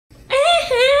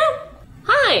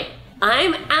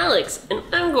I'm Alex, and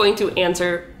I'm going to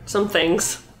answer some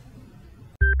things.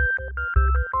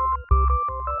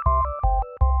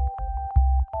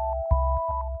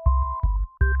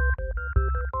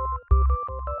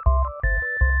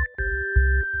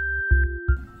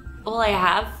 Well, I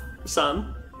have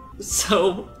some,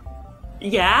 so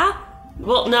yeah?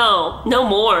 Well, no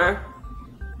more.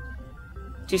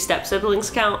 Do step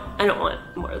siblings count? I don't want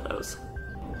more of those.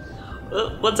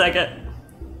 1 second.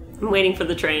 I'm waiting for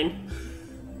the train.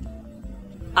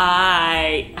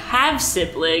 I have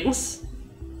siblings,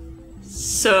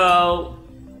 so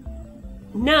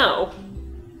no.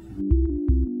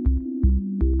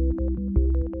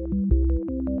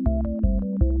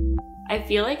 I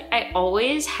feel like I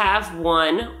always have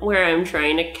one where I'm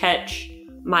trying to catch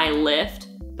my lift,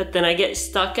 but then I get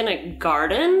stuck in a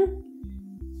garden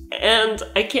and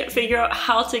I can't figure out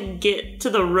how to get to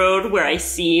the road where I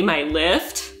see my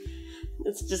lift.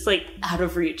 It's just like out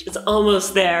of reach. It's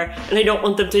almost there and I don't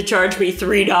want them to charge me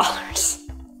 $3.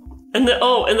 And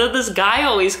then this guy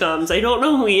always comes. I don't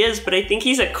know who he is, but I think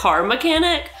he's a car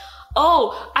mechanic.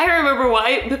 Oh, I remember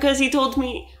why, because he told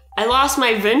me I lost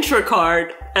my Ventra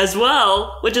card as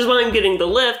well, which is why I'm getting the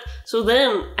lift. So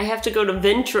then I have to go to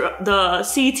the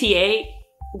CTA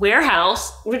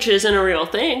warehouse, which isn't a real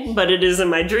thing, but it is in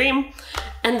my dream.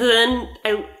 And then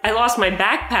I lost my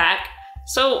backpack.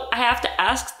 So I have to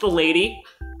ask the lady,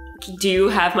 do you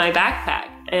have my backpack?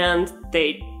 And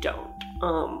they don't.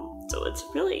 So it's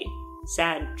a really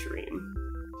sad dream.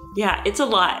 Yeah, it's a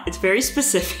lot. It's very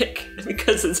specific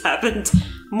because it's happened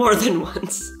more than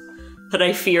once. But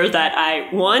I fear that I,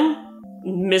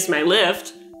 1, miss my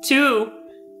lift, 2,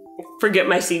 forget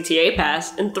my CTA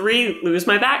pass, and 3, lose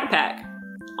my backpack.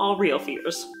 All real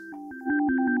fears.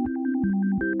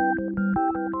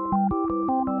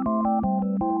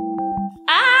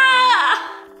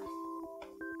 Ah!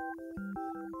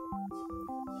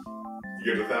 You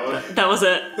good with that one? That was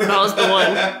it. That was the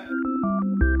one.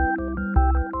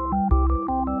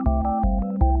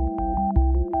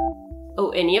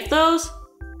 Oh, any of those?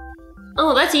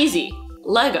 Oh, that's easy.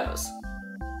 Legos.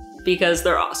 Because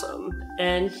they're awesome.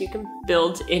 And you can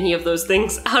build any of those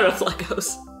things out of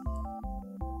Legos.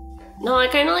 No, I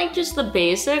kind of like just the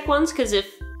basic ones, because if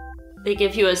they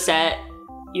give you a set,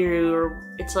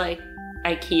 it's like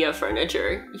IKEA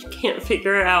furniture. You can't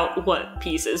figure out what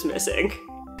piece is missing.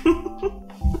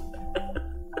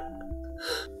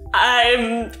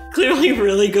 I'm clearly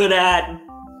really good at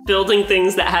building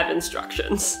things that have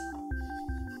instructions.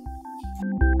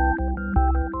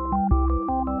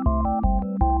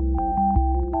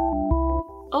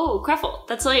 Oh, Cruffle.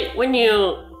 That's like when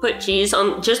you put cheese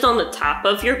just on the top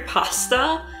of your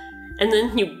pasta and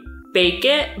then you bake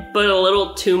it, but a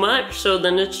little too much, so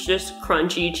then it's just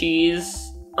crunchy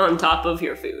cheese on top of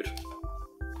your food.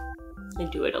 I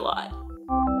do it a lot.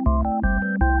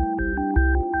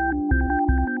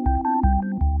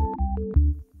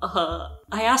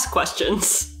 I ask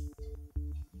questions.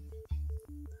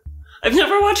 I've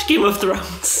never watched Game of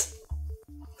Thrones.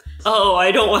 Oh,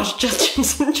 I don't watch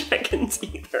Dungeons and Dragons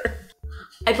either.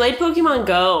 I played Pokemon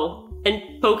Go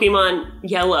and Pokemon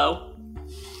Yellow.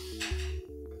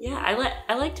 Yeah,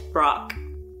 I liked Brock.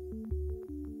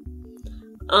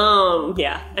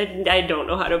 Yeah, I don't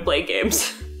know how to play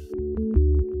games.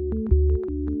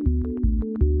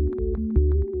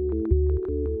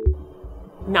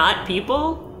 Not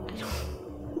people?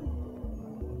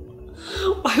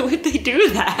 Why would they do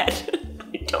that?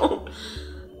 I don't.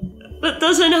 That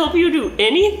doesn't help you do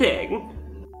anything.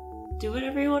 Do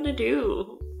whatever you want to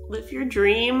do. Live your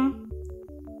dream.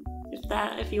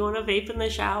 If you want to vape in the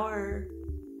shower.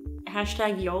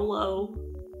 Hashtag YOLO.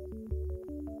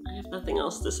 I have nothing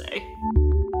else to say.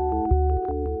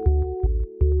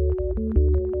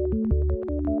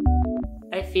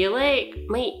 I feel like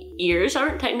my ears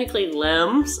aren't technically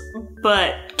limbs,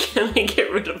 but can I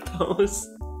get rid of those?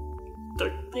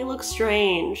 They look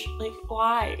strange. Like,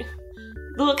 why?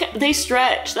 Look, they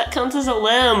stretch. That counts as a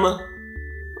limb.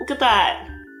 Look at that.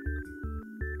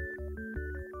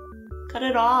 Cut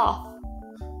it off.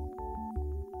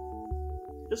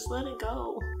 Just let it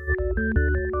go.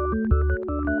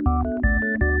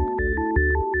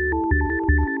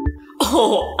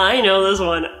 Oh, I know this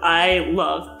one. I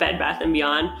love Bed Bath &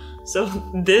 Beyond. So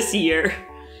this year,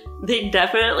 they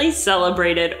definitely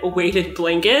celebrated weighted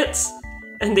blankets,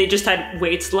 and they just had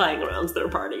weights lying around their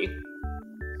party.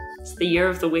 It's the year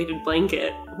of the weighted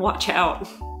blanket. Watch out.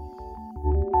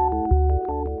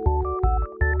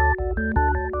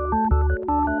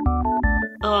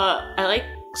 I like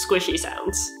squishy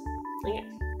sounds. Like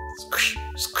squish,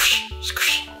 squish,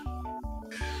 squish,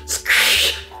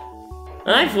 squish.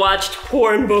 I've watched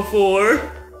porn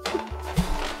before.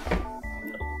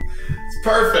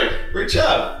 Perfect. Great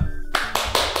job.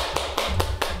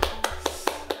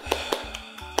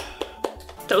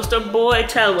 Toaster boy,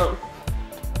 tell him.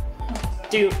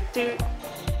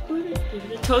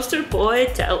 Toaster boy,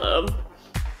 tell him.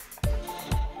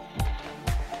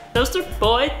 Toaster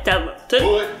boy, tell him.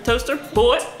 Toaster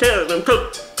boy, tell him.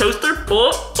 Toaster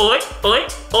boy, oi, oi,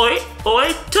 oi,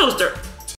 oi, toaster.